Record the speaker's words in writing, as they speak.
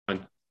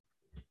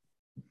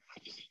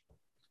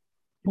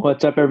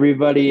What's up,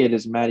 everybody? It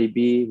is Matty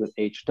B with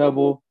H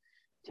Double.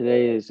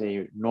 Today is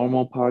a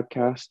normal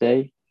podcast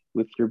day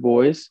with your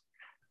boys.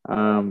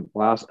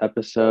 Last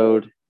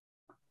episode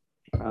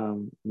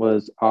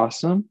was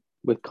awesome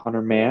with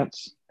Connor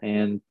Mance,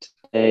 and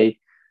today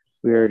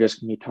we are just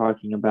going to be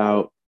talking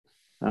about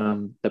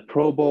the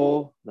Pro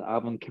Bowl, the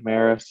Alvin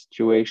Kamara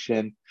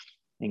situation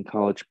in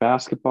college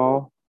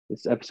basketball.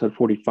 This is episode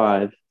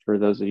 45 for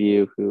those of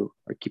you who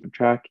are keeping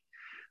track.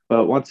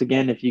 But once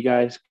again, if you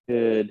guys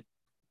could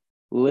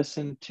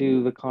listen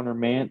to the Connor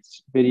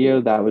Mance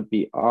video, that would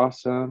be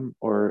awesome,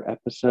 or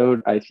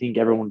episode. I think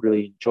everyone would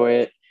really enjoy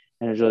it.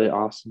 And it's really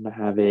awesome to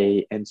have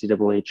a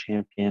NCAA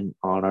champion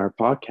on our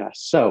podcast.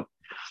 So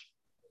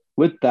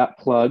with that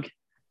plug,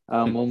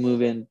 we'll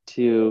move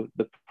into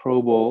the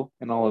Pro Bowl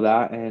and all of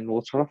that. And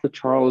we'll start off with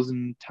Charles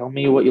and tell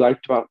me what you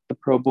liked about the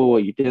Pro Bowl,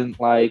 what you didn't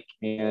like,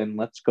 and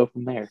let's go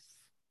from there.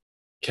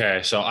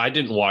 Okay, so I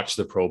didn't watch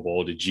the Pro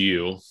Bowl. Did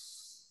you?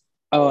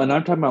 Oh, and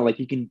I'm talking about like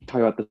you can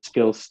talk about the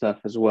skills stuff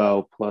as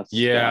well. Plus,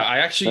 Yeah, I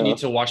actually need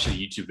to watch the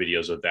YouTube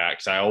videos of that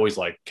because I always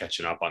like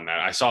catching up on that.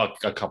 I saw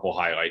a couple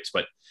highlights,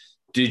 but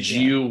did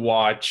you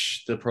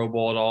watch the Pro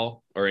Bowl at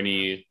all or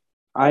any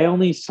I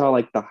only saw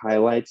like the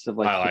highlights of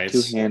like highlights?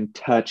 the two-hand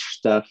touch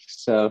stuff.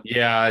 So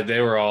Yeah,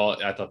 they were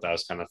all. I thought that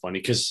was kind of funny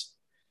because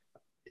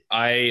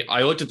I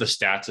looked at the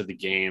stats of the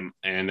game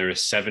and there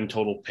was 7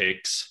 total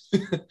picks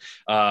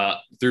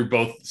through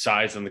both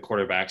sides and the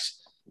quarterbacks,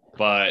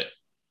 but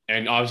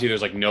and obviously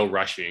there's like no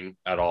rushing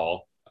at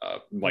all,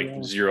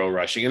 zero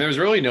rushing, and there was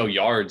really no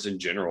yards in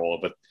general,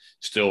 but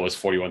still was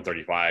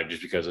 41-35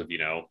 just because of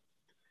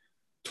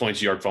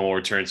 22-yard fumble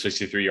return,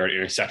 63-yard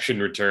interception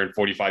return,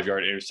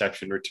 45-yard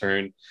interception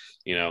return,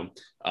 you know.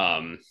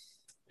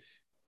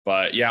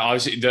 But yeah,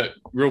 obviously the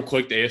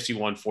AFC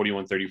won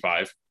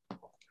 41-35.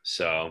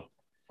 So,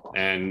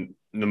 and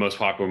the most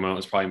popular moment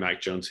was probably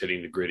Mac Jones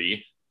hitting the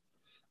gritty.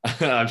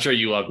 I'm sure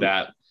you love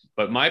that.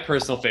 But my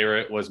personal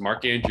favorite was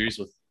Mark Andrews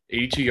with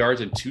 82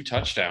 yards and 2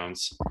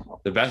 touchdowns.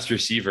 The best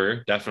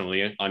receiver,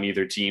 definitely, on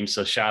either team.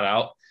 So shout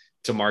out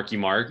to Marky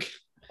Mark,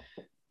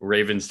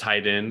 Ravens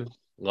tight end.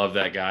 Love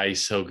that guy.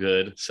 He's so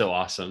good, so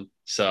awesome.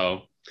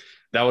 So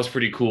that was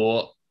pretty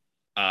cool.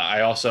 I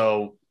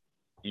also,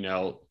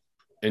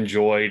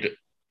 enjoyed,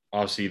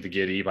 obviously, the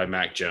Giddy by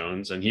Mac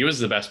Jones. And he was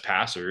the best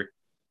passer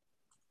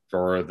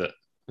for the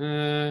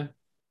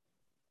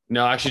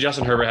no, actually,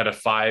 Justin Herbert had a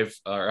 5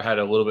 or had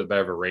a little bit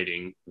better of a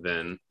rating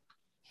than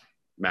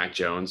Mac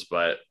Jones,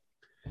 but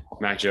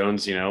Mac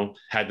Jones,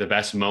 had the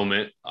best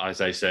moment,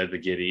 as I said, the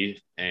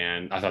Giddy,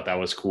 and I thought that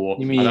was cool.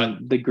 You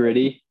mean the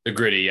gritty? The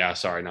gritty, yeah.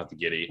 Sorry, not the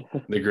Giddy,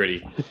 the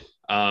gritty.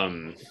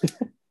 Travion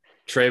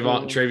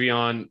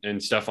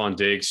and Stephon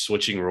Diggs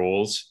switching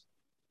roles,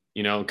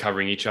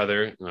 covering each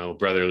other.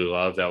 Brotherly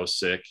love, that was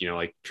sick.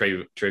 Like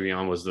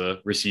Travion was the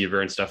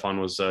receiver and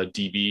Stephon was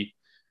DB,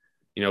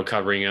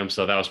 covering him.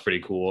 So that was pretty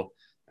cool.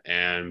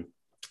 And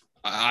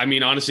I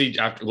mean, honestly,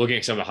 after looking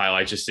at some of the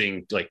highlights, just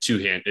seeing like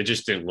two-hand, it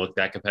just didn't look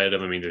that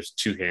competitive. I mean, there's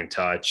two-hand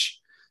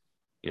touch.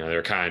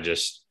 They're kind of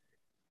just,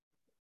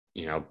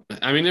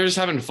 I mean, they're just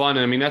having fun.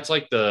 I mean, that's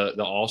like the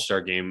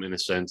all-star game in a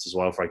sense as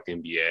well for like the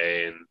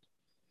NBA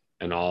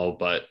and all,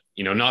 but,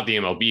 not the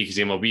MLB because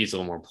the MLB is a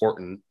little more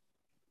important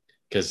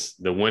because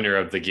the winner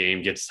of the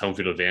game gets home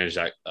field advantage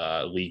that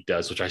league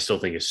does, which I still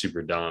think is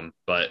super dumb.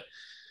 But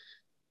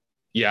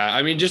yeah,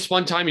 I mean, just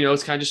fun time,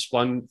 it's kind of just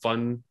fun,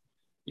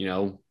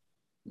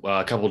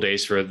 a couple of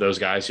days for those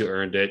guys who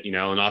earned it, and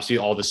obviously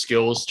all the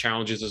skills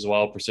challenges as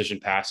well. Precision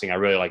passing. I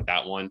really like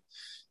that one.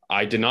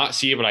 I did not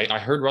see it, but I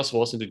heard Russell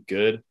Wilson did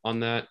good on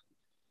that.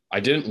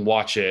 I didn't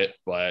watch it,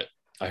 but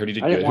I heard he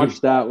did good. I didn't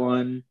watch that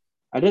one.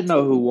 I didn't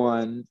know who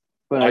won,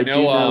 but I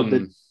know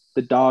the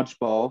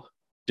dodgeball.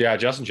 Yeah,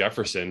 Justin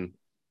Jefferson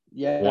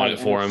won it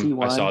for him.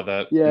 Won. I saw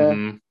that. Yeah.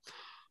 Mm-hmm.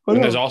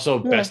 And there's also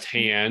best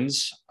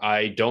hands.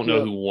 I don't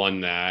know who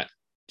won that.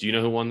 Do you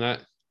know who won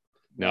that?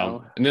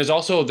 No. And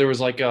there was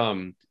like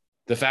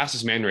the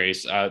fastest man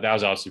race. That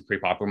was obviously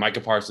pretty popular. Micah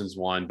Parsons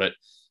won, but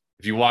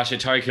if you watch it,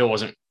 Tyreek Hill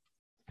wasn't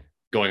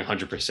going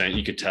 100%.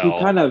 You could tell.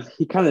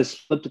 He kind of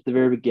slipped at the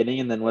very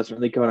beginning and then wasn't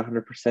really going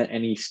 100%,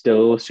 and he's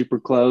still super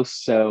close.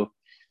 So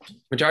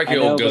when Tyreek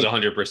Hill goes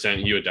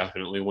 100%, he would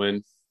definitely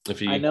win.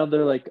 I know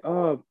they're like,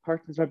 oh,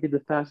 Parsons might be the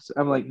fastest.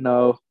 I'm like,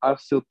 no, I'll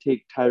still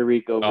take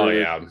Tyreek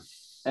over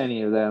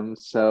any of them.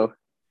 So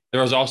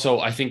there was also,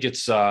 I think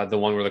it's the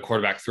one where the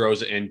quarterback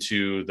throws it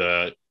into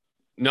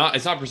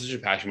it's not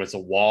precision passing, but it's a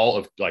wall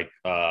of like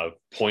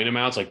point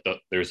amounts. Like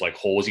there's like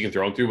holes you can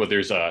throw them through, but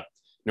there's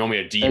normally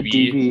a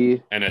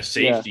DB and a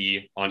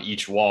safety on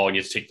each wall, and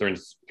you just take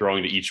turns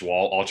throwing to each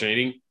wall,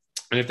 alternating.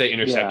 And if they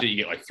intercept it, you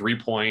get like 3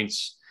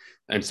 points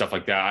and stuff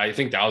like that. I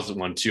think that was the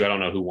one too. I don't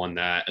know who won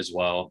that as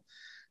well.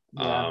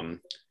 Yeah.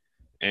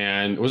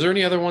 And was there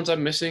any other ones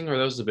I'm missing, or are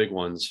those the big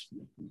ones?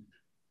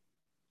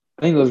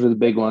 I think those were the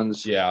big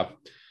ones. Yeah.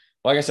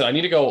 Like I said, I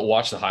need to go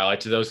watch the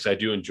highlights of those because I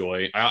do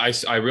enjoy. I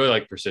really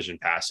like precision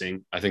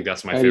passing. I think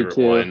that's my favorite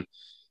one.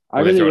 I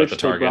really throw it at the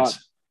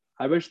targets.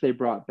 I wish they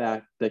brought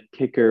back the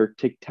kicker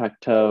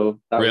tic-tac-toe.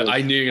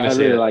 I knew you were I gonna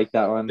say really that. like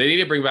that one. They need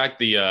to bring back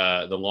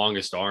the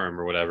longest arm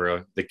or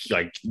whatever. The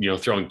like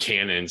throwing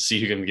cannons,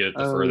 see who can get it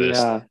the Oh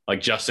furthest. yeah.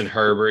 Like Justin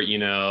Herbert,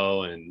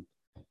 and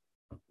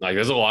like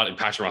there's a lot of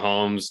Patrick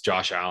Mahomes,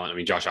 Josh Allen. I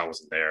mean, Josh Allen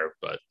wasn't there,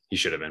 but he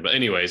should have been. But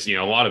anyways, a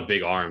lot of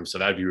big arms, so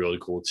that'd be really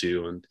cool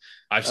too. And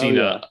I've seen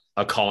a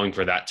calling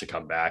for that to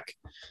come back.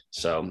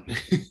 So,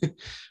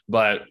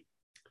 but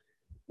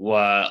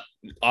well,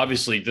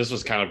 obviously this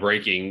was kind of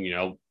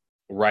breaking.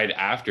 Right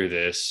after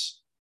this,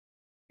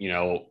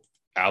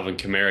 Alvin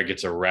Kamara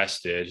gets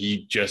arrested.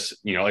 He just,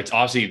 it's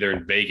obviously they're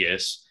in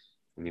Vegas.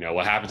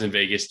 What happens in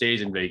Vegas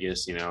stays in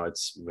Vegas.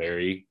 It's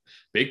very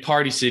big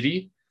party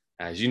city,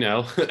 as you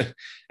know.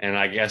 And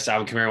I guess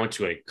Alvin Kamara went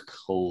to a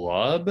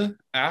club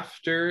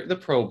after the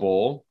Pro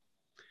Bowl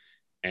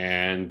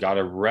and got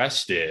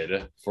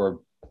arrested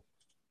for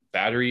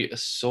battery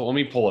assault. Let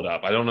me pull it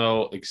up. I don't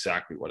know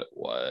exactly what it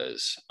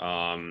was.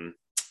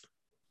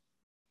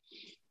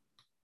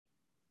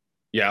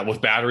 Yeah,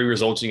 with battery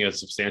resulting in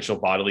substantial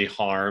bodily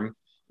harm.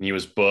 He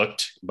was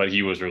booked, but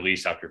he was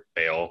released after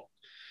bail.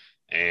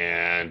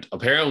 And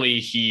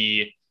apparently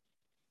he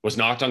was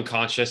knocked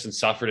unconscious and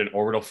suffered an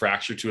orbital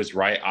fracture to his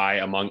right eye,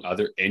 among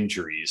other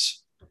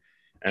injuries.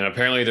 And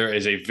apparently there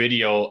is a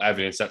video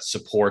evidence that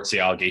supports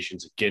the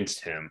allegations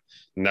against him.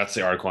 And that's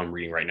the article I'm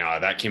reading right now.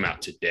 That came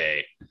out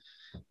today.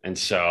 And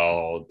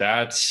so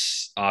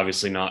that's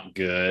obviously not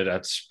good.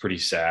 That's pretty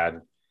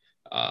sad.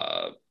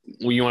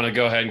 Well, you want to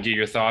go ahead and give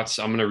your thoughts?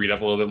 I'm going to read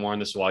up a little bit more on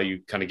this while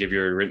you kind of give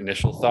your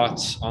initial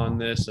thoughts on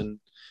this and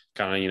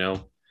kind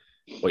of,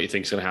 what you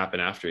think is going to happen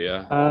after.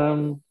 Yeah.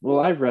 Well,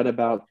 I've read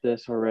about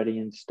this already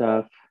and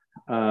stuff.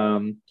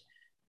 And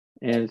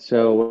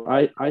so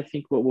I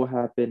think what will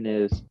happen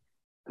is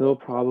he'll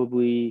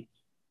probably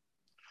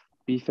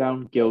be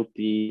found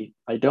guilty.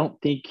 I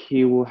don't think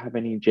he will have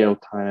any jail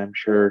time. I'm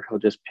sure he'll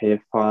just pay a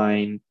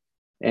fine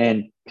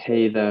and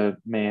pay the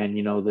man,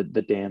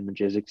 the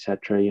damages,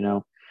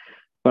 etc.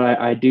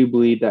 But I do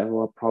believe that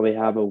we'll probably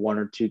have a 1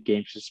 or 2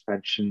 game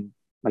suspension,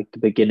 like the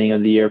beginning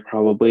of the year,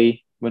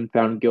 probably when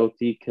found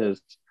guilty,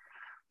 because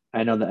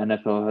I know the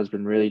NFL has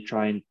been really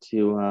trying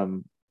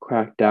to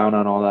crack down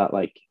on all that,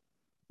 like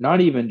not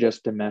even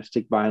just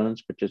domestic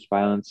violence, but just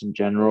violence in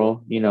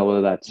general,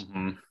 whether that's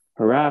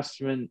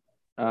harassment,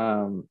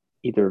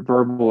 either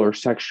verbal or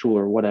sexual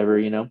or whatever,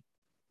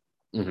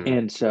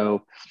 And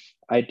so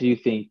I do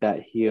think that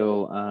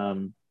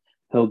he'll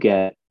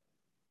get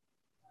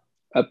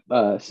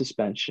a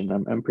suspension.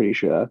 I'm pretty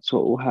sure that's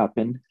what will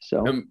happen.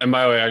 So, and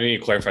by the way, I need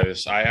to clarify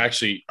this.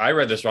 I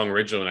read this wrong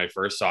originally when I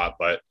first saw it,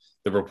 but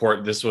the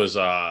report, this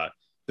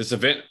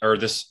event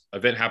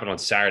happened on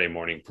Saturday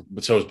morning,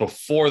 so it was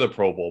before the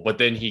Pro Bowl. But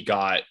then he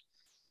got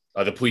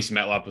the police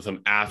met up with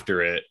him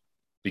after it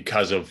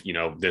because of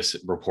this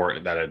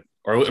report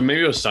or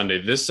maybe it was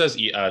Sunday. This says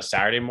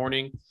Saturday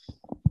morning.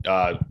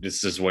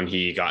 This is when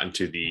he got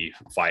into the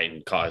fight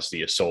and caused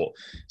the assault.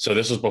 So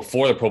this was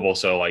before the Pro Bowl.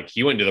 So like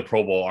he went to the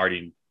Pro Bowl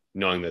already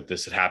knowing that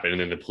this had happened.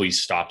 And then the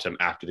police stopped him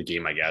after the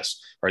game, I guess,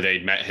 or they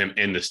met him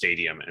in the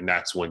stadium. And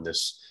that's when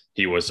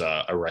he was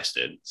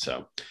arrested.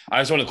 So I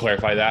just want to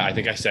clarify that. I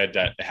think I said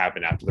that it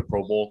happened after the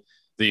Pro Bowl.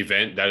 The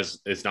event,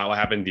 it's not what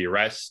happened. The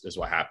arrest is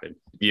what happened.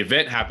 The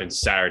event happened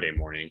Saturday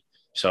morning.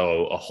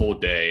 So a whole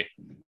day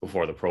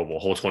before the Pro Bowl,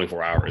 whole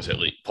 24 hours at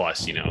least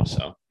plus,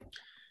 so.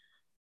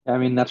 I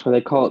mean, that's why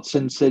they call it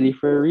Sin City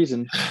for a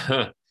reason.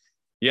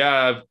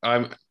 Yeah,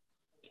 I'm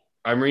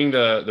reading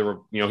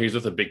the he's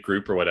with a big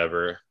group or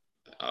whatever,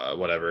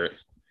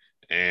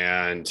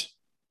 and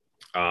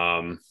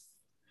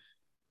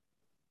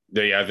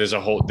there's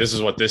a whole. This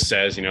is what this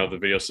says. The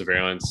video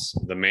surveillance.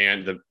 The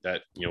man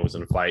that was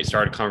in a fight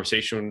started a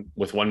conversation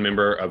with one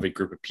member of a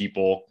group of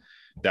people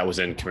that was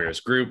in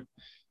Kamara's group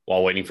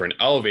while waiting for an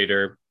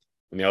elevator.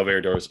 When the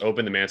elevator doors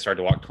opened, the man started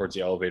to walk towards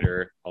the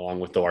elevator along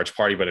with the large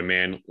party, but a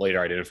man later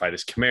identified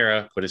as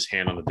Kamara put his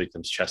hand on the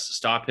victim's chest to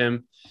stop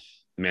him.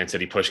 The man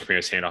said he pushed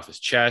Kamara's hand off his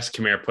chest.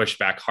 Kamara pushed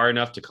back hard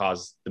enough to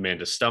cause the man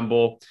to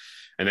stumble.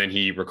 And then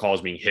he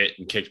recalls being hit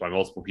and kicked by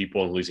multiple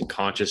people and losing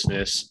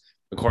consciousness.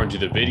 According to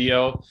the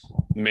video,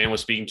 the man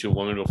was speaking to a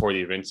woman before the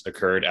events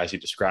occurred, as he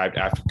described.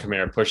 After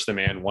Kamara pushed the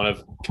man, one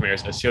of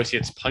Kamara's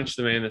associates punched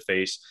the man in the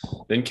face.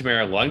 Then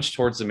Kamara lunged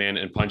towards the man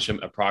and punched him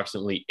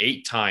approximately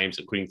 8 times,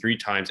 including 3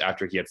 times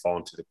after he had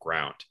fallen to the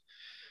ground.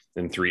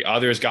 Then 3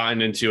 others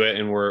got into it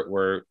and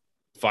were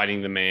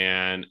fighting the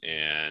man.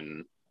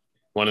 And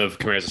one of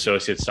Kamara's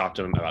associates stomped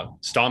him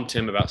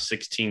about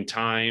 16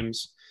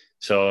 times.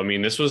 So, I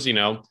mean, this was,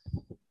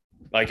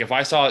 like if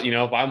I saw,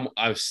 if I'm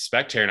a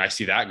spectator and I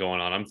see that going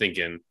on, I'm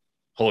thinking,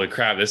 holy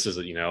crap, this is,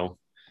 a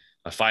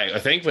fight.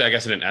 Thankfully, I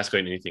guess it didn't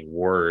escalate anything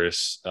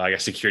worse. I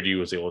guess security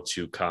was able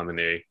to come and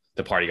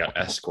the party got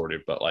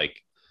escorted, but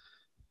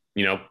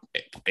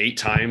 8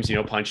 times,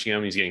 punching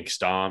him, he's getting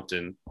stomped.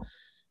 And,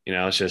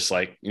 it's just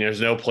like,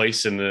 there's no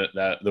place in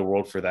the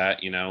world for that,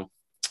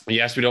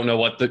 Yes, we don't know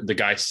what the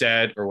guy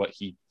said or what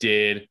he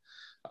did.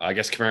 I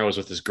guess Kamara was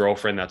with his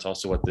girlfriend. That's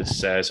also what this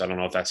says. I don't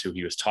know if that's who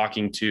he was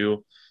talking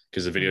to,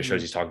 because the video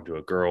shows he's talking to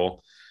a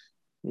girl.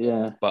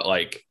 Yeah. but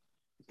like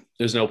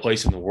there's no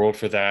place in the world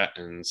for that.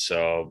 And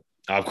so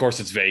of course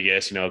it's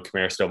Vegas,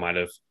 Kamara still might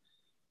have,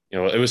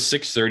 it was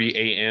 6:30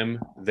 a.m.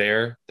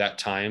 there that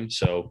time.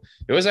 So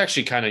it was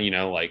actually kind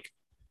of, like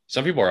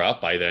some people are up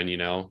by then,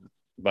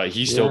 but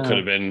he still could Yeah.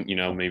 have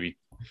been, maybe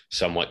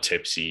somewhat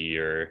tipsy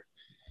or,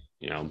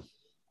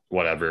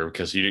 whatever,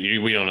 because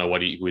we don't know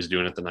what he was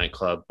doing at the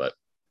nightclub. But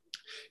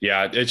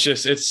yeah,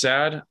 it's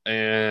sad.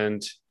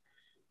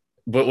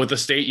 But with the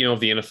state, of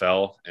the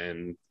NFL,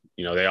 and,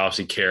 they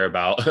obviously care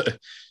about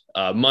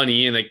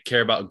money, and they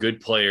care about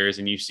good players.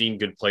 And you've seen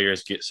good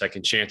players get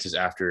second chances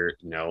after,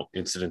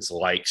 incidents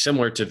like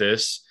similar to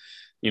this.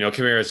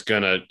 Kamara is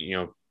gonna,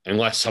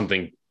 unless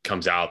something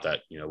comes out that,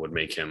 would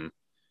make him,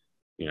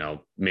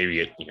 maybe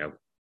get,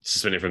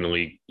 suspended from the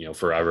league,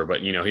 forever.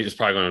 But, he's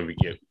probably going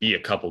to be a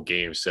couple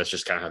games. That's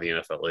just kind of how the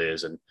NFL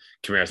is. And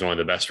Kamara is one of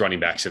the best running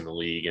backs in the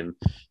league. And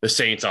the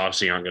Saints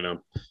obviously aren't going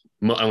to,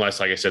 unless,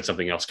 like I said,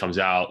 something else comes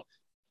out,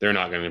 they're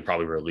not going to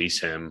probably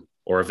release him.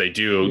 Or if they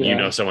do,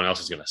 Yeah. someone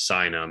else is going to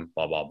sign him,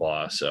 blah, blah,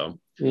 blah. So,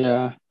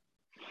 Yeah.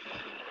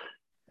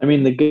 I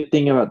mean, the good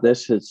thing about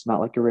this, it's not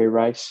like a Ray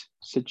Rice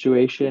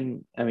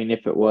situation. I mean,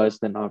 if it was,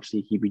 then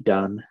obviously he'd be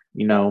done,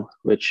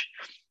 which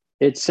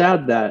it's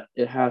sad that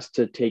it has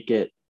to take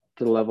it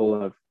to the level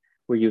of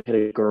where you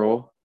hit a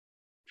girl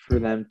for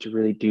them to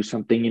really do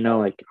something,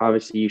 like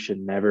obviously you should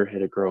never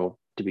hit a girl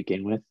to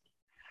begin with,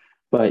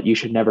 but you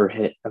should never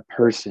hit a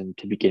person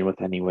to begin with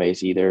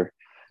anyways either.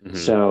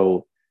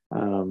 So,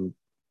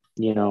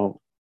 you know,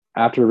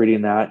 after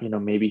reading that,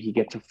 maybe he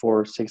gets a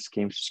 4 or 6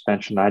 game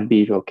suspension. I'd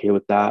be okay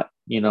with that,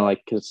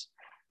 like, because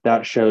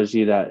that shows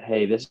you that,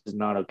 hey, this is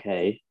not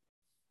okay.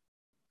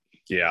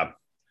 yeah.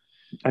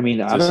 I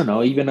mean, I don't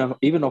know,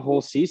 even a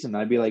whole season,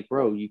 I'd be like,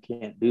 bro, you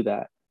can't do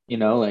that,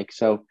 like,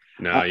 so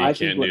No, you I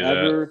think can't do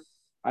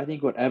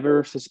that.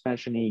 whatever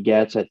suspension he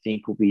gets, I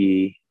think will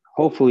be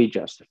hopefully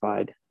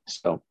justified.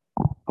 So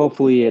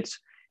hopefully it's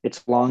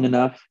long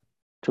enough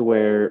to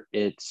where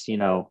it's,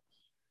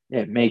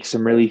 it makes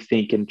him really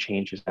think and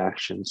change his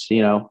actions,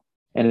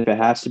 and if it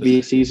has to be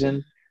a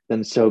season,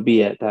 then so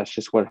be it. That's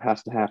just what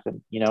has to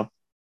happen.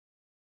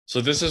 So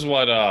this is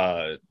what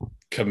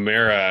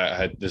Kamara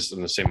had this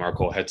in the same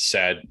article had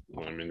said.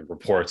 I mean,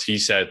 reports. He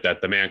said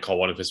that the man called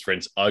one of his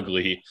friends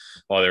ugly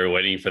while they were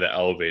waiting for the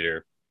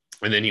elevator,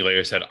 and then he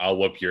later said, "I'll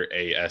whoop your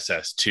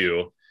ass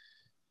too."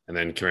 And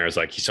then Kamara's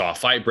like, he saw a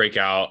fight break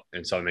out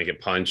and saw them make it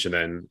punch. And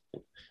then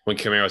when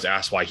Kamara was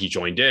asked why he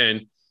joined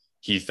in,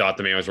 he thought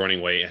the man was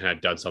running late and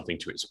had done something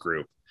to his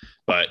group.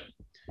 But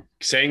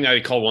saying that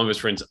he called one of his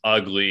friends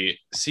ugly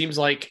seems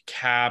like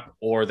cap,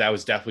 or that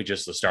was definitely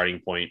just the starting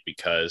point,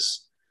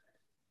 because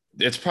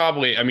it's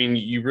probably, I mean,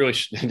 you really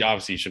should,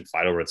 obviously you should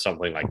fight over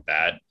something like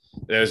that.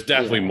 There's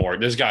definitely more.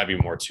 There's got to be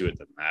more to it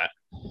than that.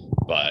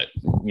 But,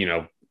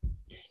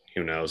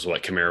 who knows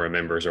what Kamara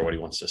remembers or what he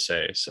wants to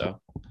say. So,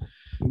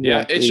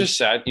 yeah, it's just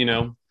sad,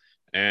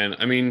 and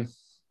I mean,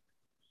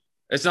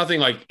 it's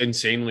nothing like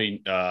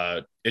insanely,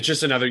 it's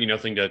just another,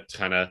 thing to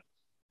kind of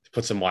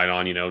put some light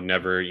on,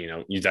 never,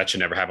 that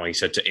should never happen. Like you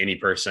said, to any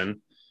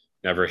person,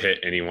 never hit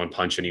anyone,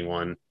 punch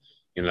anyone.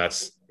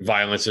 That's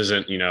violence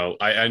isn't,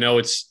 I know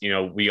it's,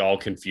 we all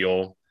can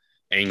feel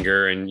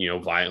anger and,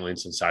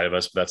 violence inside of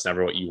us, but that's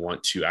never what you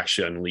want to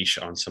actually unleash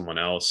on someone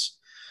else.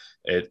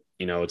 It's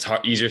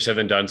easier said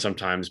than done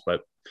sometimes,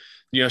 but,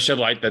 shed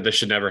light that this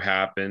should never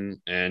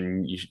happen.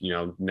 And,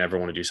 never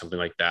want to do something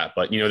like that.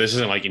 But, this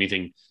isn't like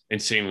anything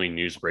insanely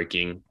news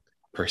breaking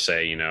per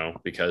se,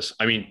 because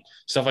I mean,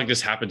 stuff like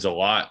this happens a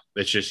lot.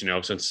 It's just,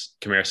 since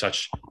Kamara is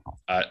such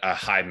a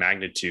high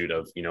magnitude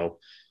of,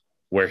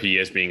 where he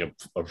is being a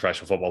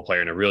professional football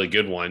player and a really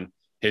good one,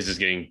 his is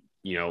getting,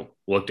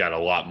 looked at a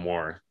lot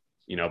more,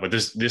 but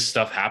this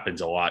stuff happens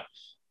a lot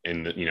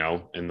in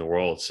the, in the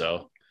world.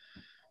 So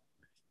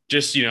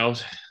just,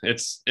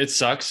 it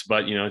sucks,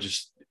 but,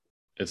 just,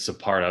 it's a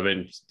part of it.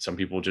 And some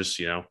people just,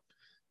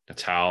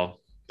 that's how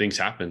things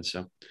happen.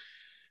 So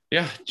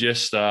yeah,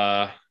 just,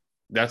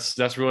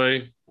 that's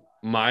really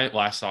my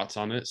last thoughts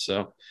on it.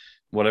 So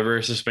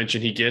whatever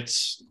suspension he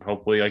gets,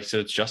 hopefully, like I said,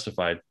 it's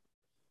justified.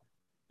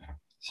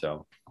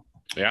 So,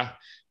 yeah.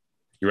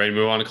 You ready to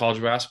move on to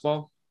college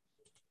basketball?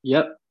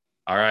 Yep.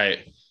 All right.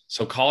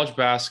 So college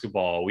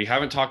basketball, we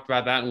haven't talked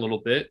about that in a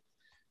little bit.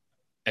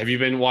 Have you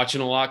been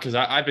watching a lot? Because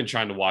I've been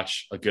trying to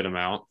watch a good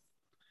amount.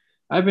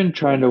 I've been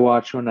trying to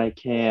watch when I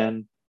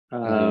can.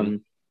 Mm-hmm.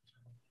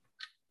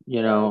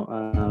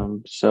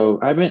 So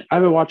I've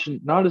been watching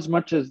not as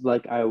much as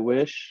like I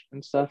wish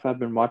and stuff. I've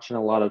been watching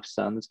a lot of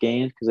Suns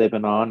games because they've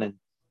been on and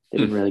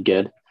they've been really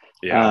good.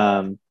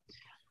 Yeah.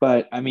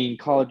 But I mean,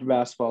 college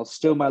basketball is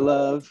still my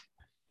love,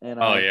 and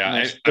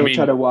I still mean,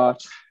 try to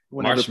watch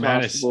whenever March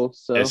Madness possible.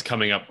 So is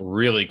coming up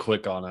really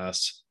quick on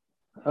us.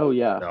 oh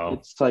yeah, So,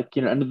 it's like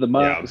end of the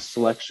month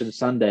selection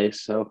Sunday.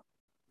 So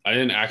I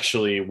didn't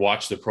actually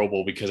watch the Pro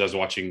Bowl because I was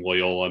watching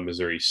Loyola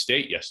Missouri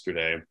State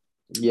yesterday,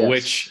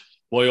 which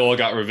Loyola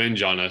got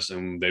revenge on us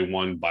and they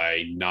won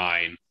by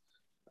 9.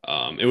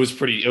 It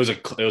was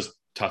a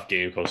tough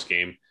game, close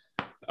game.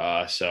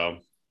 So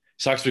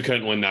sucks we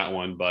couldn't win that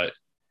one, but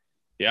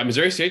Yeah,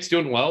 Missouri State's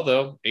doing well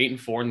though.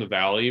 8-4 in the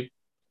Valley.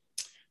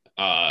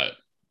 Uh,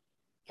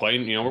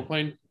 we're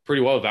playing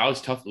pretty well. Valley's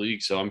a tough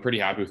league, so I'm pretty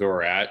happy with where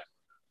we're at.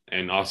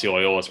 And obviously,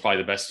 Loyola is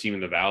probably the best team in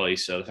the Valley.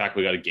 So the fact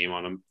we got a game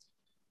on them,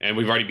 and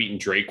we've already beaten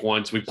Drake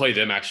once. We play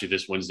them actually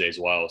this Wednesday as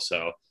well.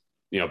 So,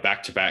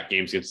 back-to-back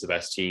games against the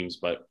best teams.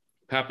 But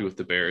happy with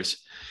the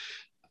Bears.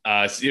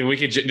 This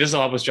will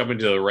help us jump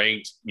into the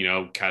ranked,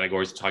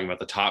 categories, talking about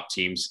the top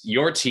teams.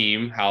 Your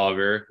team,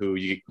 however, who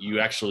you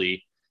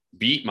actually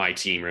beat my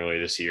team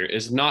earlier this year,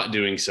 is not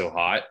doing so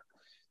hot.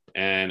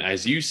 And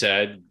as you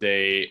said,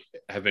 they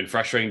have been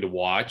frustrating to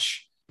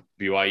watch.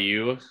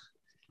 BYU.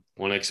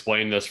 Want to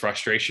explain those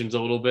frustrations a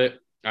little bit?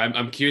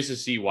 I'm curious to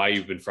see why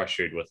you've been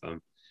frustrated with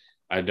them.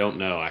 I don't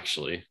know,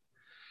 actually.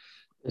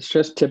 It's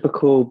just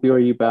typical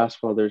BYU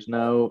basketball.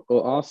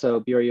 Also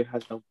BYU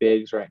has no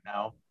bigs right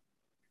now.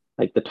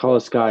 Like the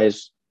tallest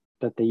guys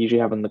that they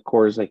usually have on the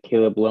court is like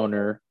Caleb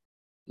Lohner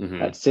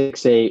at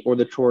 6'8", or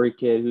the Troy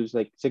kid who's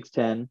like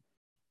 6'10",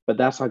 but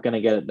that's not going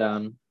to get it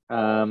done.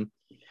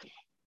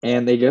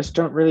 And they just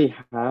don't really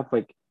have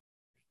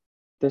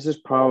this is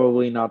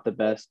probably not the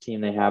best team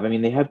they have. I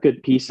mean, they have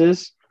good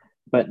pieces,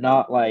 but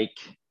not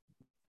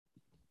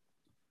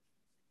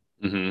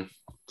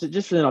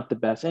just really not the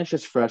best. And it's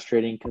just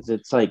frustrating because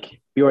it's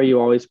like BYU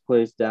always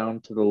plays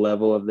down to the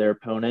level of their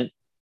opponent.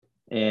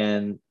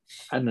 And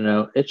I don't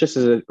know, it just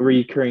is a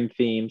recurring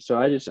theme. So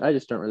I just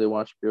don't really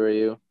watch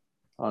BYU,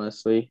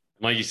 honestly.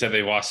 Like you said,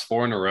 they lost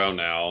 4 in a row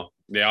now.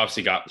 They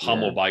obviously got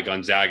pummeled by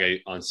Gonzaga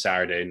on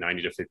Saturday,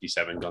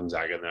 90-57.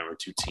 Gonzaga, the number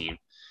 2 team.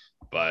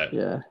 But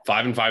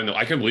 5-5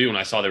 I couldn't believe when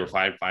I saw they were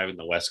 5-5 in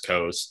the West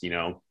Coast.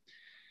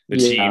 The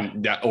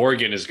team that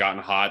Oregon has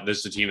gotten hot. This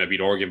is the team that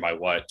beat Oregon by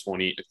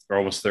 20 or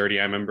almost 30,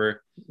 I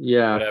remember.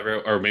 Yeah.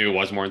 Whatever. Or maybe it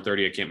was more than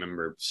 30. I can't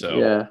remember.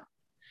 So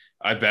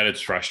I bet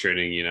it's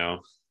frustrating,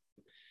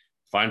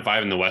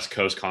 5-5 in the West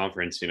Coast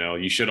Conference,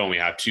 you should only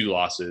have 2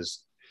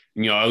 losses.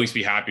 At least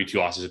be happy 2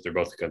 losses if they're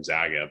both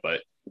Gonzaga,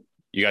 but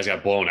you guys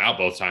got blown out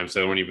both times. So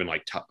they weren't even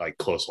like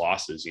close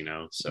losses,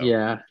 So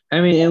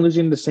I mean, and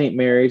losing to St.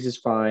 Mary's is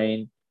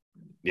fine,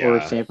 or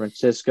Yeah. San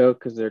Francisco,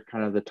 because they're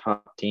kind of the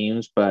top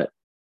teams, but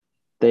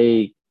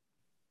they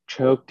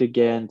choked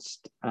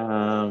against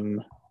I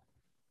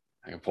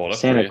can pull it up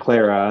Santa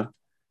Clara,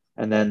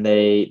 and then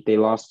they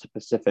lost to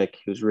Pacific,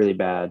 who's really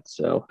bad.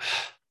 So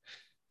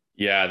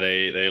Yeah,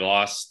 they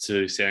lost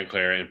to Santa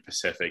Clara and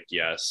Pacific,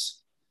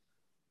 yes.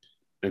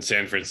 And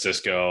San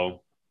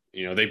Francisco,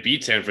 they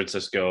beat San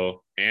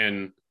Francisco,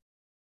 and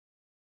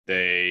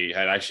they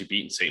had actually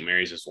beaten St.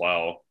 Mary's as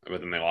well, but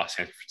then they lost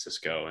San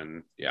Francisco,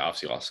 and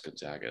obviously lost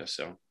Gonzaga.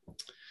 So,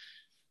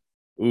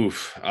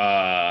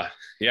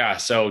 yeah.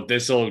 So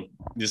this will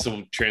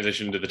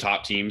transition to the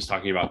top teams,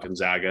 talking about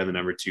Gonzaga, the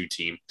number 2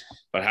 team.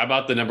 But how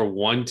about the number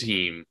 1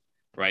 team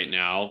right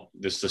now?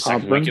 This is the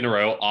second week in a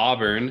row.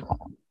 Auburn,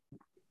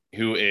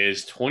 who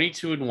is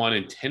 22-1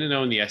 and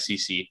 10-0 in the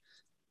SEC.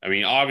 I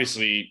mean,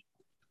 obviously,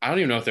 I don't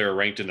even know if they were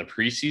ranked in the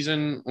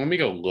preseason. Let me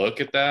go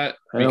look at that.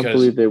 I don't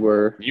believe they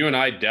were. You and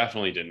I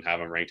definitely didn't have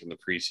them ranked in the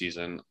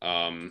preseason.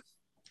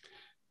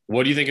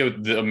 What do you think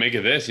of make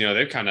of this?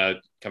 They've kind of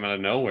come out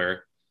of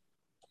nowhere.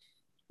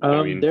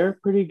 They're a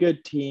pretty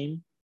good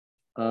team.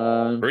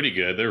 Pretty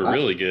good. They're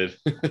really good.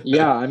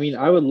 Yeah, I mean,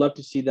 I would love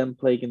to see them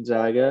play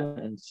Gonzaga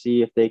and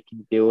see if they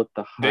can deal with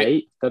the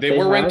height they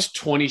were ranked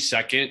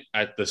 22nd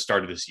at the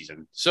start of the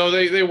season, so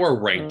they were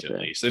ranked at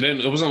least.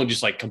 It wasn't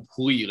just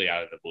completely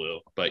out of the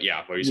blue. But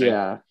what are you saying?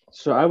 Yeah,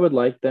 so I would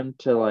like them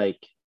to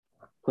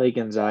play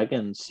Gonzaga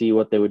and see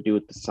what they would do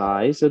with the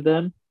size of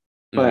them.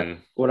 But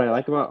what I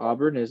like about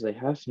Auburn is they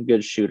have some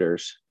good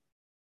shooters.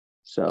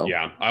 So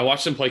yeah, I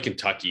watched them play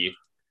Kentucky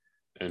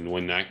and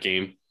win that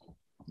game.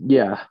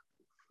 Yeah.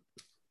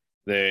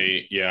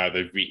 They've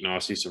beaten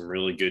obviously some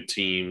really good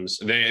teams.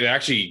 They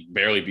actually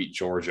barely beat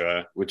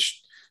Georgia,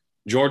 which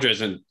Georgia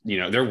isn't,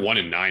 they're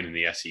 1-9 in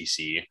the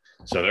SEC.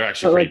 So they're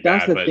actually pretty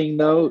bad. That's the thing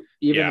though,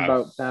 even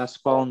about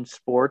basketball and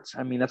sports.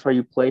 I mean, that's why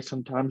you play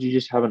sometimes. You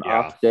just have an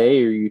off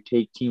day or you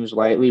take teams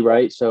lightly,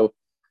 right? So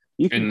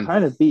you can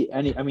kind of beat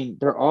any. I mean,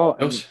 they're all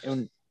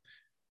when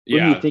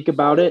you think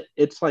about it,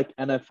 it's like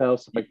NFL,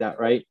 stuff like that,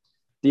 right?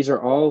 These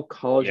are all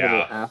college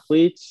level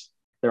athletes.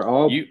 They're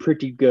all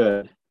pretty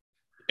good.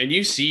 And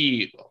you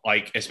see,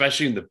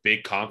 especially in the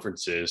big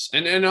conferences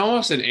and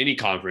almost in any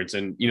conference,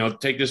 and,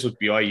 take this with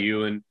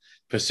BYU and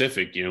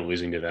Pacific,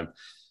 losing to them.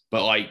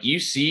 But you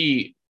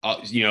see,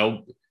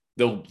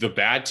 the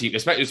bad team,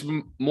 especially it's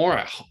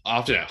more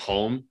often at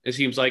home, it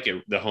seems like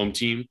the home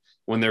team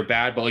when they're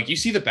bad. But you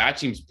see the bad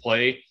teams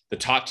play the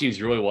top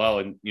teams really well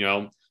and,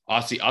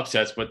 obviously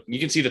upsets, but you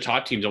can see the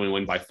top teams only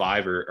win by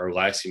 5 or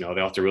less. They'll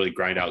have to really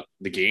grind out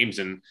the games.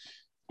 And,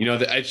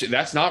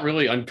 that's not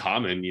really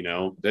uncommon,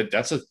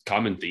 that's a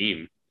common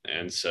theme.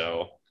 And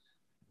so,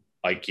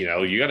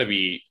 you got to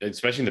be,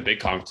 especially in the big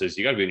conferences,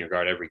 you got to be in your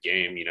guard every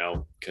game,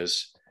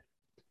 because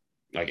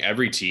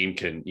every team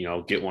can,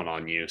 get one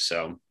on you.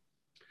 So,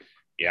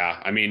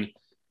 yeah, I mean,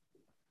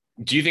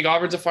 do you think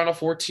Auburn's a Final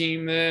Four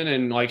team then?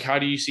 And how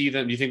do you see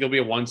them? Do you think they'll be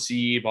a 1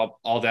 seed,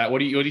 all that? What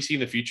do you see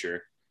in the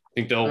future?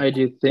 think they'll. I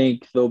do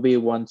think they'll be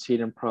 1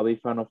 seed and probably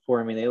Final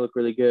Four. I mean, they look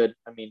really good.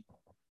 I mean, I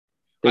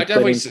they played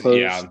definitely, in close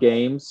yeah.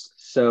 games,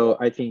 so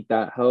I think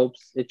that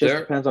helps. It just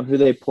There, depends on who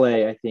they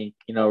play. I think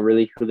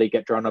really who they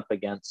get drawn up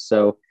against.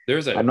 So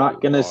there's a I'm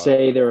not gonna lot.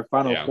 say they're a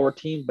Final Yeah, Four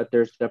team, but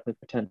there's definitely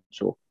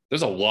potential.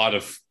 there's a lot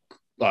of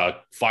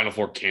Final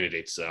Four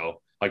candidates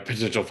though, like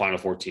potential Final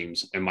Four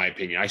teams. In my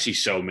opinion, I see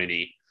so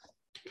many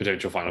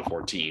potential Final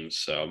Four teams.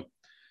 So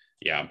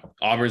yeah,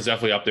 Auburn's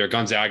definitely up there.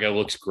 Gonzaga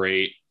looks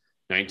great,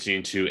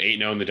 19-2,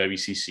 8-0 in the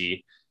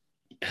WCC.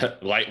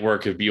 Light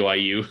work of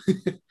BYU.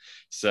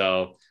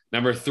 So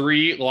number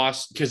 3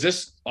 lost because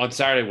this on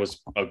Saturday was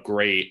a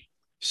great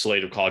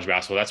slate of college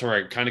basketball. That's where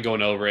I'm kind of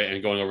going over it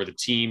and going over the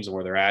teams and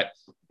where they're at.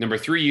 Number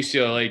 3,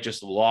 UCLA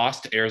just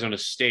lost to Arizona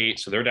State,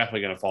 so they're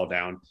definitely going to fall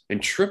down in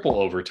triple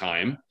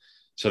overtime.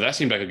 So that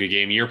seemed like a good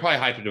game. You're probably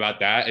hyped about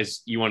that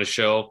as you want to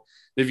show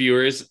the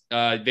viewers.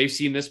 They've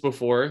seen this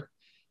before.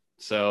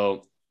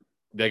 So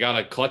they got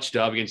a clutch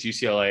dub against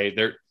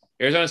UCLA.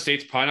 Arizona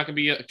State's probably not going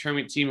to be a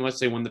tournament team unless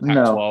they win the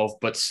Pac-12, No.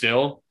 but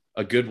still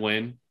a good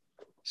win.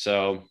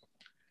 So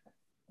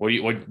what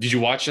did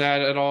you watch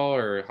that at all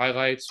or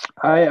highlights?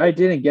 I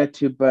didn't get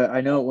to, but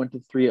I know it went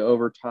to 3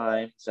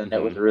 overtimes, and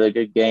it was a really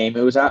good game.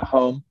 It was at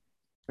home.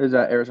 It was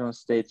at Arizona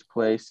State's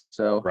place.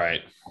 So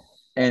Right.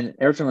 and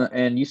Arizona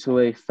and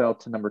UCLA fell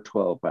to number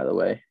 12, by the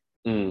way.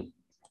 It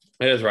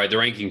is right. The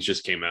rankings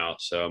just came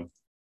out, so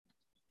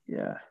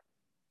Yeah.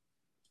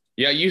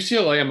 yeah,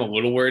 UCLA I'm a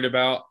little worried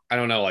about. I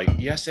don't know. Like,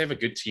 yes, they have a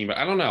good team, but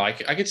I don't know. I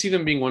could see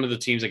them being one of the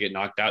teams that get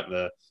knocked out in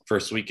the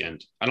first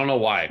weekend. I don't know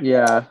why.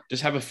 Yeah.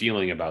 Just have a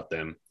feeling about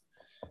them.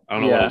 I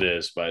don't know what it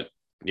is, but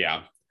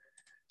yeah.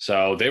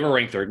 So they were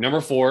ranked 3rd.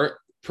 Number 4,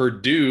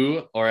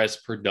 Purdue, or as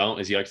Purdue,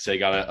 as you like to say,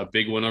 got a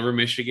big win over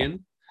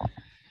Michigan.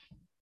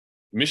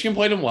 Michigan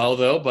played them well,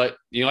 though. But,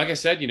 like I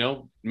said,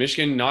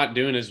 Michigan not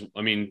doing as –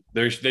 I mean,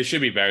 they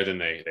should be better than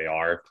they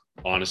are,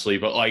 honestly.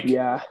 But,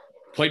 yeah,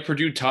 played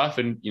Purdue tough,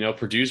 and,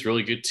 Purdue's a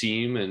really good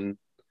team. And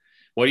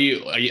what do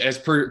you – has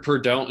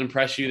Purdue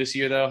impressed you this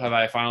year, though? Have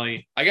I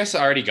finally – I guess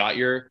I already got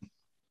your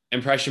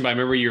impression, but I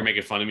remember you were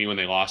making fun of me when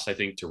they lost, I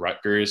think, to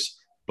Rutgers.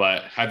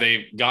 But have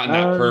they gotten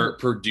that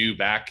Purdue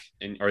back,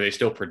 and are they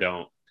still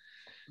Purdue?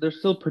 They're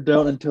still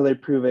Purdue until they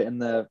prove it in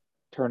the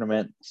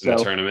tournament. In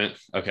the tournament?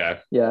 Okay.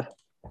 Yeah.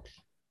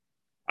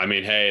 I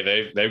mean,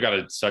 hey, they've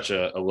got such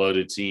a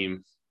loaded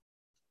team.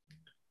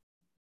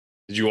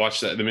 Did you watch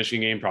the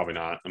Michigan game? Probably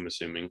not, I'm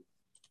assuming.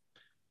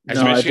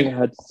 I think I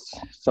had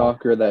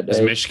soccer that day.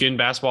 Has Michigan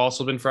basketball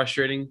also been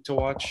frustrating to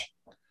watch?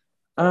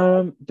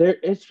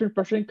 It's been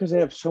frustrating because they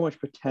have so much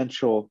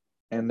potential,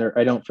 and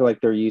I don't feel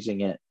like they're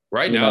using it.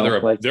 Right now,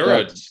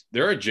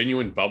 they're a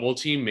genuine bubble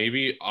team,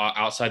 maybe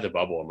outside the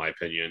bubble, in my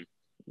opinion.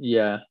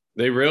 Yeah,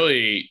 they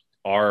really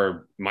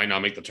are. Might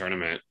not make the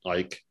tournament.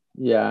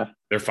 Yeah,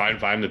 they're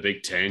 5-5 in the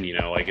Big Ten.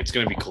 It's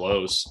going to be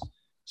close.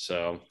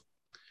 So,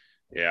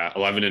 yeah,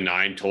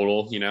 11-9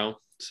 total.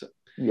 So,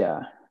 yeah.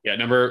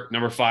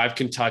 Number 5,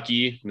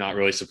 Kentucky. Not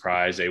really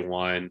surprised they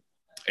won.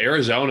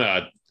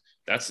 Arizona.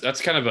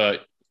 That's kind of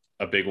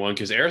a big one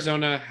because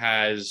Arizona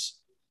has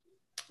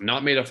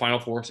not made a Final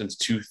Four since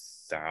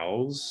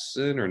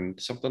 2000 or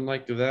something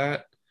like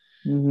that.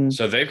 Mm-hmm.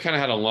 So they've kind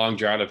of had a long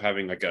drought of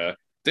having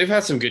they've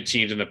had some good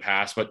teams in the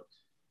past, but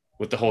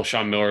with the whole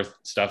Sean Miller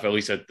stuff, at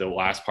least at the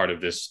last part of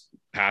this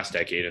past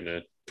decade in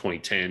the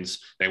 2010s,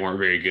 they weren't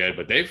very good,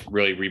 but they've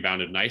really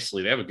rebounded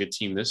nicely. They have a good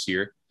team this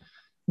year.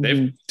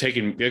 They've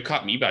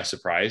caught me by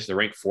surprise. They're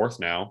ranked 4th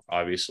now,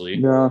 obviously.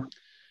 Yeah.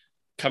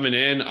 Coming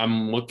in,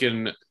 I'm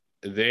looking,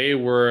 they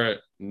were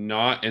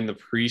not in the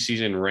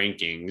preseason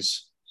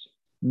rankings.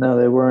 No,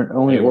 they weren't.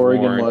 Only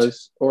Oregon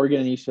was.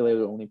 Oregon and UCLA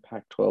were the only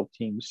Pac-12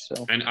 teams.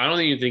 So. And I don't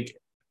even think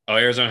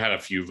Arizona had a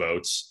few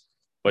votes,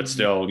 but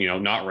still,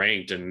 not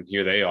ranked. And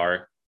here they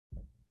are.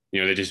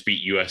 They just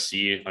beat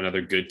USC,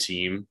 another good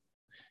team.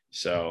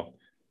 So,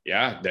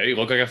 yeah, they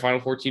look like a Final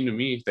Four team to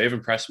me. They've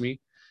impressed me.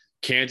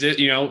 Kansas,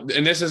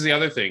 and this is the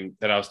other thing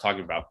that I was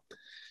talking about.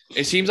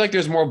 It seems like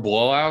there's more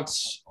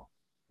blowouts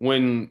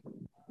when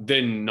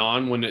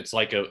it's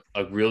like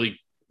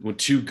with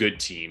 2 good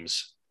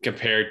teams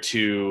compared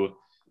to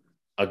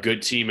a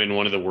good team and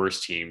one of the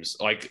worst teams.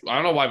 I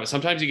don't know why, but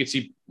sometimes you can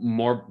see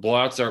more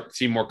blowouts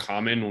seem more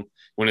common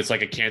when it's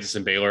like a Kansas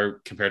and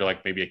Baylor compared to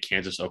maybe a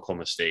Kansas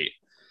Oklahoma State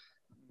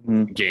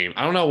game.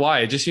 I don't know why.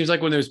 It just seems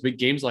like when there's big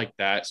games like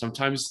that,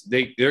 sometimes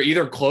they're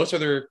either close or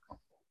they're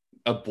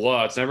a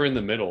blowout. It's never in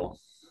the middle.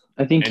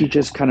 I think you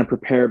just kind of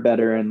prepare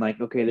better and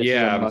okay, this is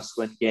a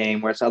must-win game,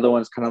 whereas other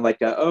ones kind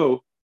of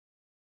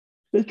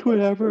it's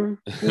whatever.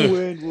 We'll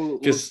win. We'll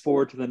look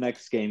forward to the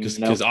next game.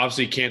 Because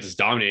obviously Kansas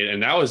dominated,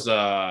 and that was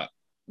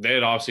they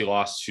had obviously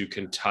lost to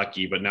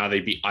Kentucky, but now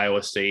they beat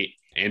Iowa State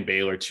and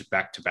Baylor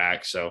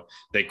back-to-back, so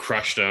they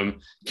crushed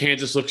them.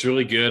 Kansas looks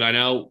really good. I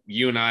know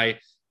you and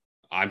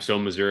I'm still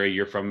in Missouri.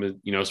 You're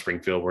from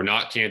Springfield. We're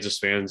not Kansas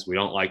fans. We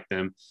don't like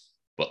them,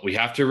 but we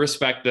have to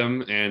respect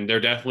them, and they're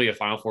definitely a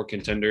Final Four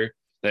contender.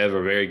 They have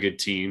a very good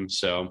team,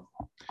 so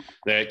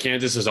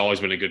Kansas has always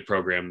been a good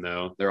program,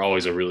 though. They're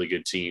always a really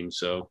good team.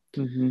 So,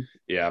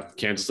 yeah,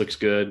 Kansas looks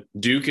good.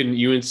 Duke and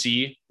UNC,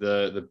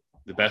 the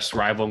best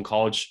rival in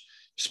college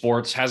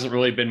sports, hasn't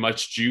really been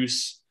much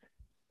juice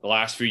the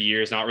last few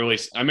years. Not really.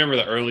 I remember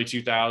the early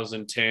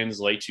 2010s,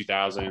 late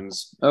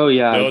 2000s. Oh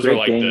yeah, those were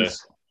like games.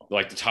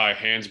 the Ty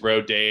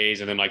Hansbrough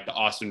days, and then like the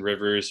Austin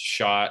Rivers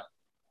shot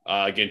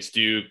against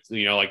Duke.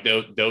 You know, like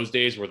those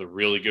days were the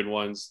really good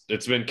ones.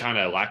 It's been kind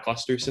of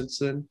lackluster since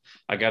then,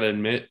 I got to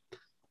admit.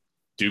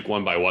 Duke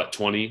won by what,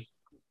 20?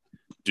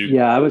 Duke.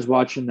 Yeah, I was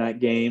watching that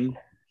game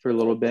for a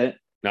little bit.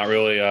 Not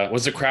really.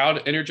 Was the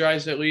crowd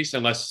energized at least?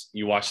 Unless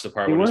you watched the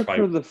part. They weren't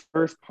for the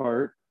first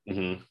part,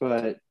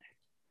 but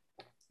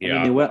yeah, I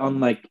mean, they went on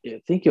like,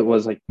 I think it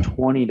was like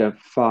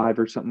 20-5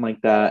 or something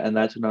like that, and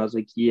that's when I was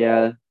like,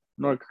 yeah,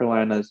 North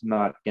Carolina's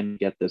not going to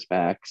get this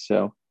back.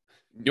 So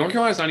North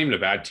Carolina's not even a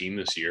bad team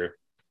this year,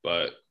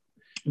 but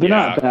they're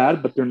not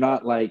bad, but they're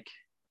not like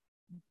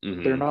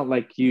they're not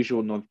like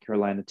usual North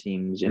Carolina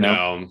teams, you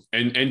know. No,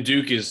 and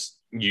Duke is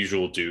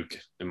usual Duke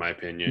in my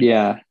opinion.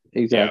 Yeah,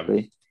 exactly.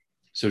 Yeah.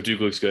 So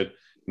Duke looks good.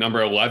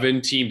 Number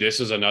 11 team. This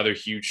is another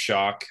huge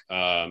shock.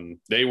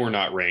 They were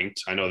not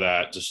ranked. I know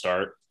that to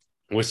start.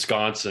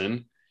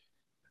 Wisconsin.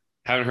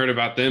 Haven't heard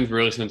about them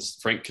really since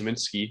Frank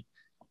Kaminsky,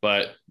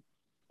 but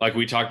like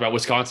we talked about,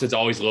 Wisconsin's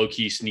always low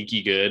key,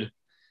 sneaky good.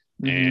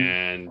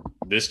 And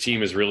this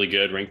team is really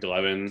good, ranked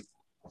 11.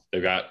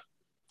 They've got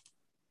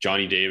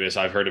Johnny Davis.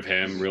 I've heard of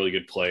him, really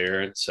good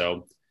player.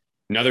 So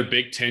another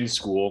Big Ten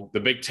school.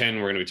 The Big Ten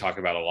we're going to be talking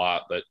about a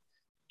lot, but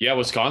yeah,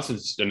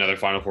 Wisconsin's another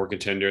Final Four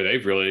contender.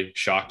 They've really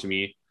shocked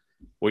me.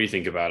 What do you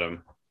think about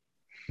them?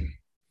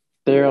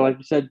 They're, like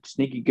you said,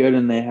 sneaky good,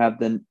 and they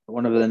have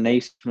one of the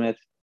Naismith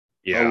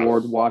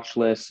Award watch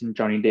lists and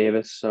Johnny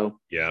Davis. So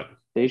yeah,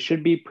 they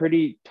should be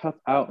pretty tough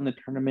out in the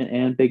tournament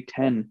and Big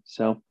Ten.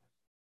 So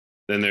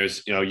then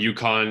there's,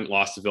 UConn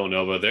lost to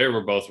Villanova. They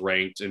were both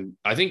ranked, and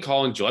I think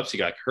Colin Gillespie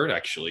got hurt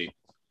actually,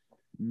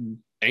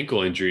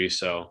 ankle injury.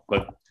 So,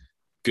 but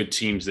good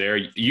teams there.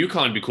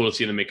 UConn would be cool to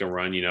see them make a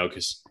run,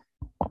 because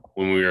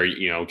when we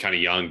were, kind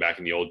of young back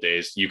in the old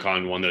days,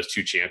 UConn won those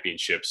 2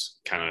 championships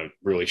kind of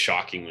really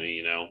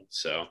shockingly,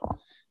 So,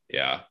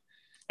 yeah,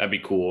 that'd be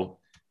cool.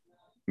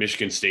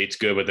 Michigan State's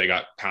good, but they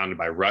got pounded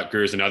by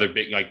Rutgers. Another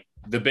big, like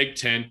the Big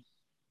Ten.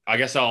 I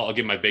guess I'll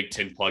get my Big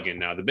Ten plug in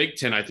now. The Big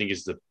Ten, I think,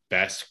 is the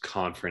best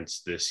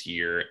conference this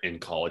year in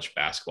college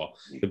basketball.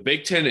 The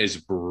Big Ten is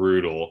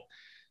brutal.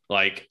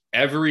 Like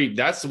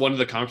that's one of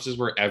the conferences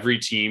where every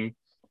team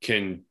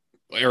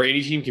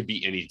any team can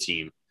beat any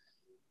team.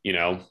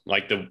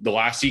 Like the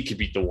last seed could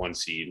beat the 1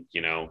 seed.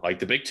 Like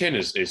the Big Ten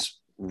is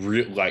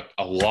like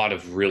a lot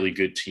of really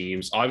good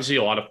teams. Obviously,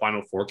 a lot of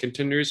Final Four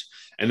contenders,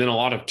 and then a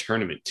lot of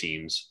tournament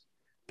teams,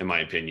 in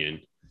my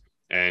opinion.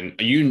 And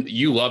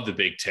you love the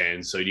Big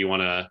Ten, so do you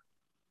want to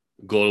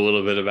go a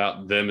little bit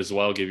about them as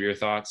well? Give your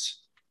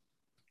thoughts.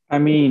 I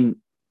mean,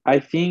 I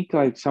think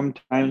like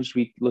sometimes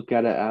we look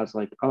at it as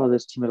like, oh,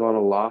 this team has a lot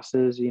of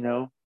losses,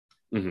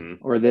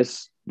 or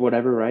this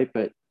whatever, right?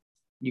 But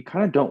you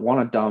kind of don't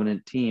want a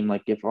dominant team.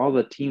 Like if all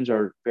the teams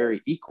are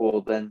very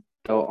equal, then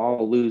they'll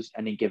all lose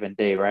any given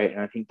day, right?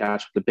 And I think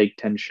that's what the Big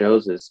Ten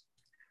shows is,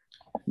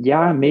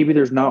 yeah, maybe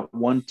there's not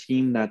one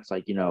team that's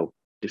like,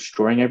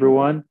 destroying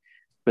everyone,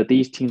 but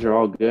these teams are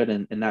all good.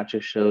 And that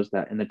just shows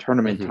that in the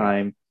tournament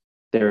time,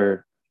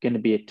 they're going to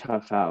be a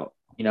tough out.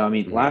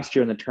 Last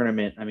year in the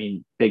tournament,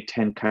 Big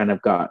Ten kind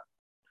of got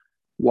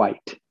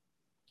wiped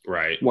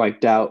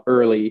out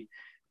early,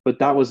 but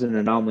that was an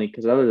anomaly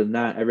because other than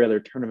that, every other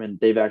tournament,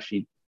 they've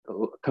actually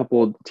a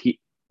couple of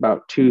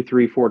about 2,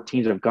 3, 4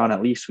 teams have gone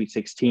at least Sweet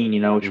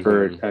 16, which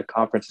for a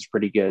conference is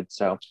pretty good.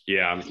 So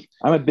yeah,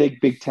 I'm a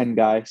big Big Ten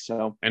guy.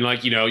 So, and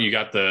like, you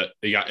got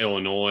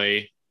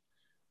Illinois,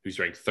 who's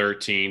ranked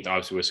 13th,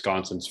 obviously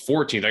Wisconsin's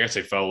 14th. I guess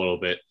they fell a little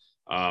bit.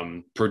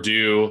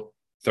 Purdue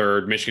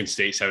 3rd, Michigan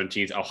State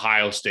 17th,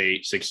 Ohio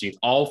State 16th.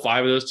 All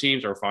 5 of those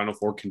teams are Final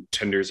Four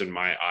contenders in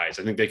my eyes.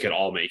 I think they could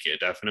all make it,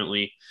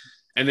 definitely.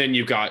 And then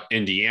you've got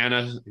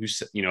Indiana,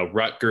 who's,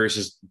 Rutgers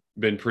has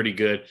been pretty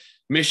good.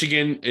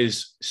 Michigan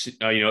is,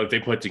 if they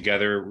put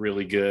together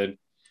really good,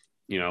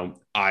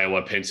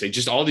 Iowa, Penn State,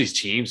 just all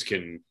these teams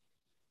can,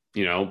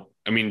 some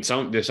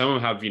of them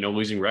have,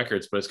 losing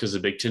records, but it's because the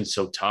Big Ten's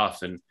so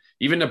tough. And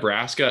even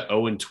Nebraska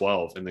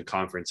 0-12 in the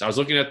conference. I was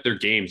looking at their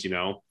games,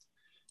 to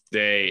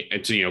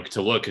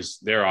look, because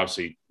they're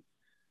obviously,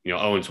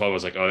 0-12. I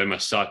was like, oh, they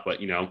must suck.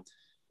 But,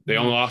 they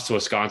only lost to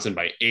Wisconsin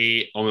by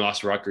 8, only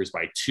lost to Rutgers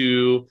by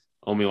 2,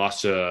 only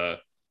lost to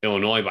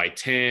Illinois by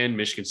 10,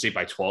 Michigan State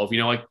by 12,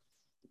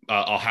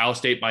 Ohio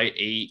State by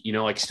 8,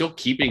 still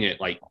keeping it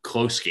like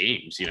close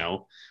games, They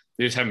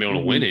just haven't been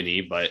able to win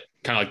any, but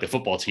kind of like the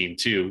football team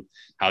too,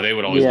 how they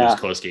would always lose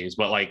close games.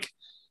 But like,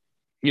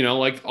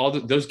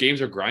 those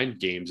games are grind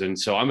games. And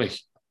so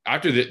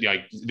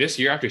this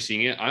year after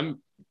seeing it,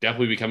 I'm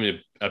definitely becoming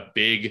a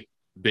big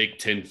Big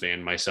Ten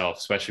fan myself,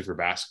 especially for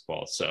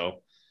basketball.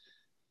 So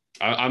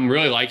I'm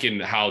really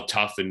liking how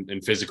tough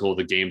and physical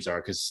the games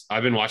are, because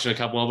I've been watching a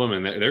couple of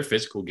them and they're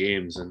physical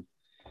games. And,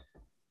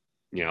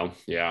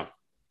 yeah.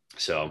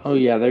 So, Oh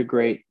yeah, they're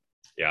great.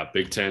 yeah,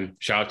 Big Ten,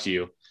 shout out to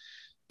you.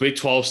 Big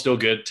 12 still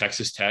good.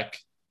 Texas Tech,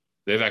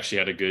 they've actually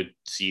had a good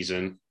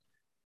season.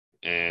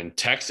 And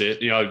Texas,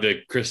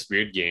 the Chris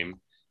Beard game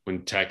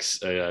when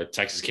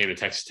Texas came to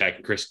Texas Tech,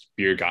 and Chris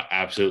Beard got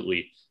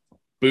absolutely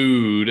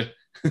booed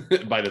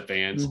by the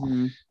fans.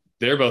 Mm-hmm.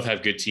 They both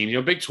have good teams.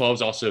 Big 12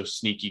 is also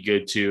sneaky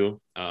good too.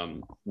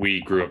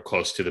 We grew up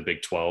close to the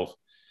Big 12,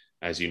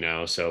 as you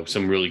know, so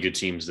some really good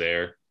teams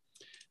there.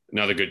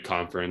 Another good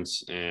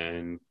conference.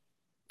 And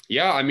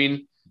yeah, I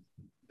mean,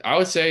 I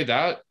would say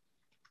that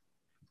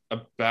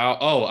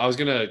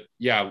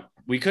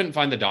we couldn't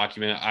find the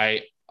document.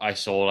 I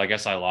sold, I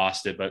guess I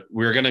lost it, but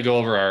we were going to go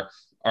over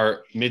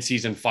our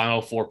midseason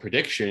Final Four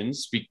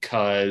predictions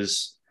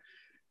because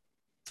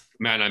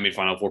Matt and I made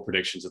Final Four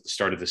predictions at the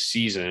start of the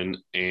season.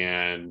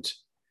 And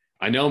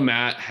I know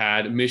Matt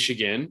had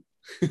Michigan,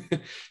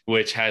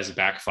 which has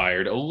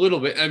backfired a little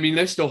bit. I mean,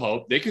 there's still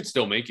hope. They could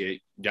still make it.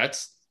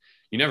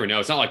 You never know.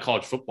 It's not like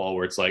college football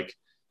where it's like,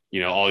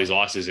 all these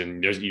losses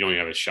and you don't even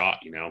have a shot,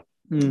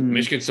 Mm-hmm.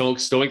 Michigan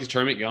still make the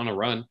tournament, get on a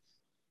run.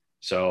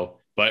 So,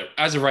 but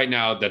as of right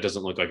now, that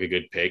doesn't look like a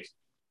good pick.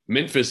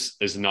 Memphis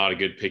is not a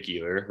good pick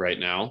either right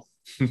now.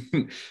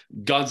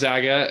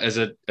 Gonzaga as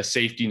a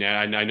safety net.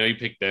 I know you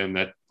picked them.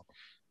 That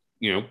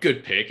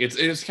good pick.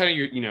 It's kind of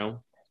you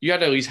got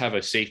to at least have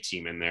a safe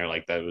team in there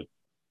like that would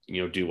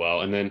do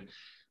well. And then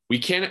we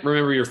can't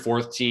remember your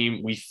fourth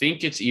team. We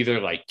think it's either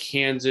like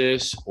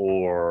Kansas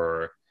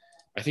or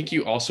I think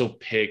you also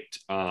picked.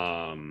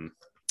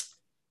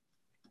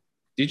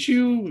 Did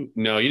you?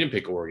 No, you didn't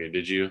pick Oregon,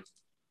 did you?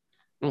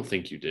 I don't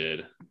think you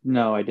did.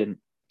 No, I didn't.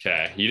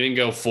 Okay, you didn't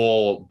go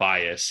full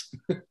bias.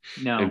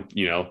 No. And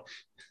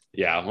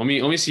yeah. Let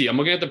me see. I'm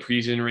looking at the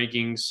preseason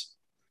rankings.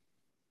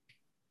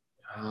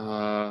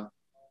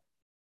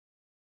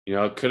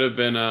 It could have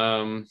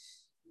been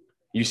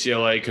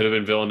UCLA, could have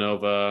been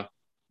Villanova.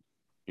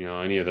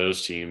 Any of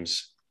those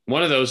teams.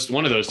 One of those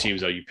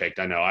teams that you picked.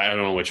 I know. I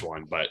don't know which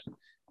one, but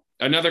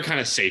another kind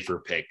of safer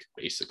pick,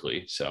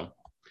 basically. So,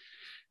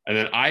 and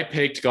then I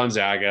picked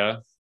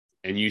Gonzaga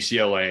and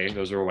UCLA.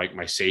 Those were like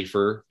my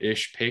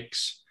safer-ish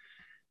picks.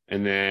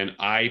 And then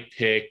I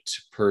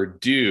picked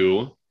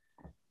Purdue,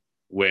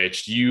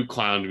 which you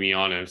clowned me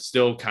on and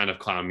still kind of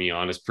clown me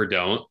on as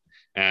Purdue.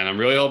 And I'm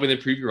really hoping they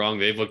prove you wrong.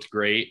 They've looked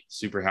great.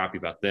 Super happy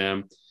about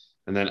them.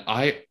 And then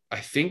I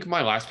think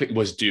my last pick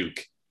was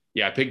Duke.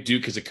 Yeah, I picked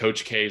Duke because of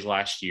Coach K's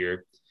last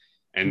year.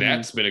 And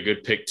that's been a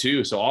good pick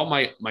too. So all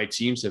my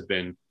teams have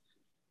been,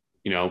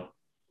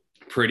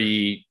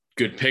 pretty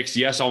good picks.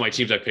 Yes, all my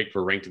teams I picked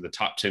were ranked in the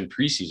top 10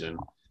 preseason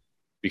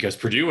because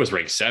Purdue was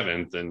ranked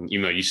 7th. And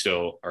even though you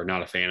still are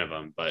not a fan of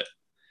them, but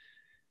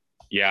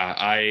yeah,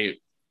 I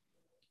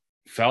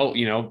felt,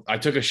 I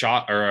took a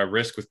shot or a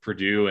risk with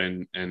Purdue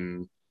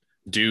and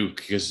Duke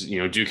because,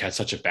 Duke had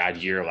such a bad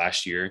year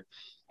last year.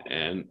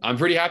 And I'm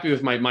pretty happy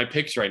with my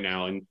picks right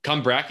now. And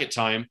come bracket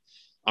time,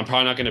 I'm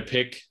probably not going to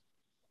pick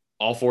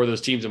all 4 of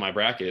those teams in my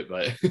bracket,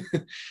 but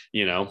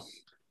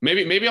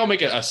maybe I'll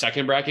make a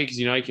second bracket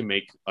because I can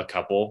make a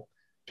couple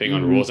depending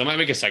on rules. I might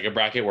make a second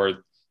bracket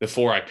where the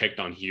 4 I picked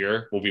on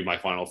here will be my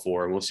final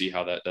 4, and we'll see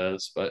how that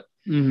does. But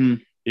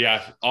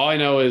yeah, all I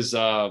know is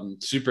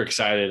super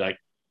excited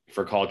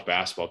for college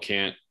basketball.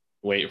 Can't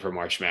wait for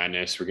March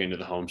Madness. We're getting to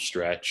the home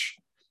stretch.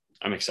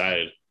 I'm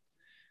excited.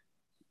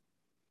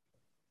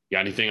 You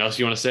got anything else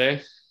you want to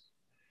say?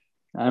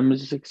 I'm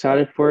just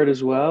excited for it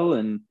as well,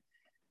 and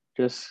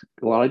just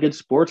a lot of good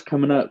sports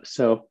coming up.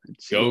 So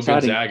it's Go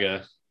exciting.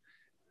 Gonzaga.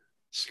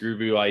 Screw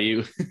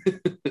BYU.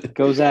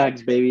 Go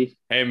Zags, baby.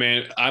 Hey,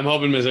 man, I'm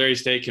hoping Missouri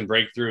State can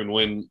break through and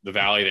win the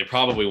Valley. They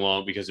probably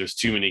won't because there's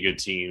too many good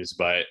teams,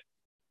 but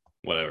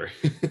whatever.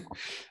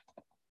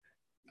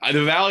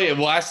 The Valley,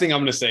 the last thing I'm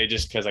going to say,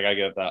 just because I got to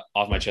get that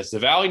off my chest, the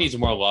Valley needs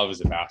more love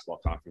as a basketball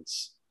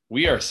conference.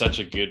 We are such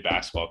a good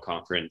basketball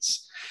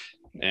conference.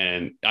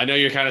 And I know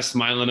you're kind of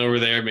smiling over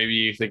there. Maybe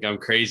you think I'm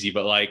crazy,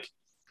 but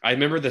I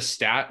remember the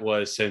stat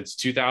was since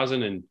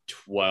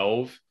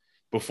 2012,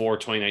 before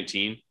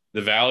 2019,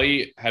 the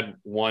Valley had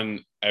won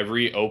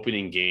every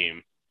opening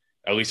game.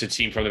 At least a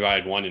team from the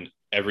Valley had won in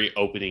every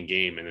opening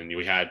game. And then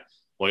we had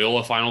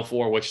Loyola Final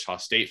Four, Wichita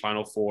State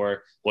Final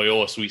Four,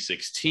 Loyola Sweet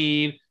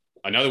 16,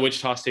 another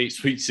Wichita State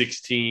Sweet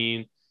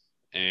 16.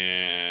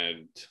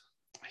 And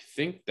I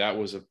think that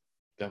was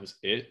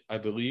it, I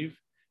believe.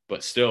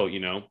 But still,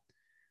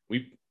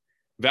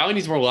 Valley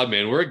needs more love,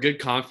 man. We're a good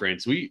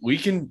conference. We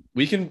can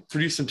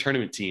produce some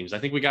tournament teams. I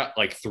think we got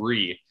 4.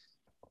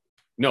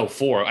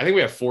 I think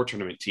we have 4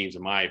 tournament teams,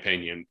 in my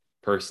opinion,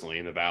 personally,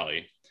 in the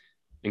Valley,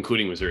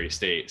 including Missouri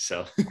State.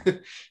 So,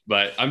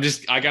 but I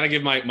got to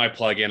give my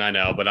plug in, I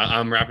know, but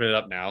I'm wrapping it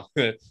up now.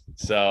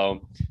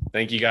 So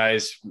thank you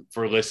guys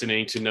for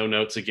listening to No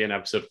Notes again,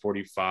 episode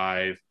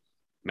 45,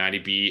 Matty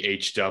B,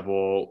 H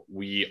double.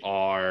 We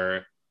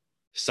are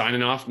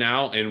signing off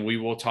now, and we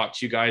will talk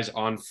to you guys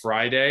on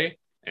Friday,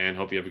 and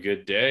hope you have a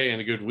good day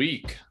and a good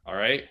week. All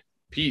right.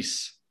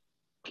 Peace.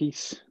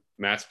 Peace.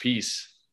 Matt's peace.